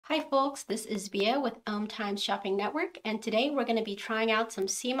Hi folks, this is Bia with Times Shopping Network, and today we're going to be trying out some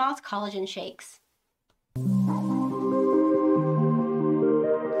sea moss collagen shakes.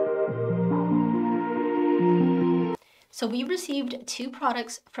 So we received two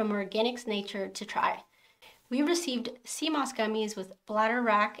products from Organics Nature to try. We received sea moss gummies with bladder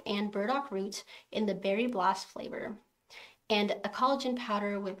wrack and burdock roots in the berry blast flavor, and a collagen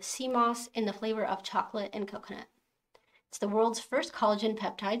powder with sea moss in the flavor of chocolate and coconut. It's the world's first collagen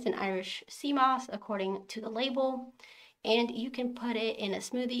peptides in Irish sea moss, according to the label, and you can put it in a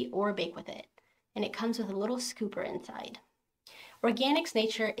smoothie or bake with it. And it comes with a little scooper inside. Organics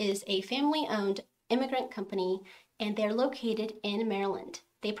Nature is a family-owned immigrant company, and they're located in Maryland.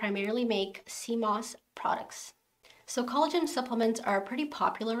 They primarily make sea moss products. So collagen supplements are pretty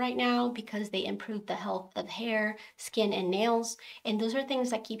popular right now because they improve the health of hair, skin, and nails, and those are things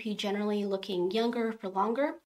that keep you generally looking younger for longer.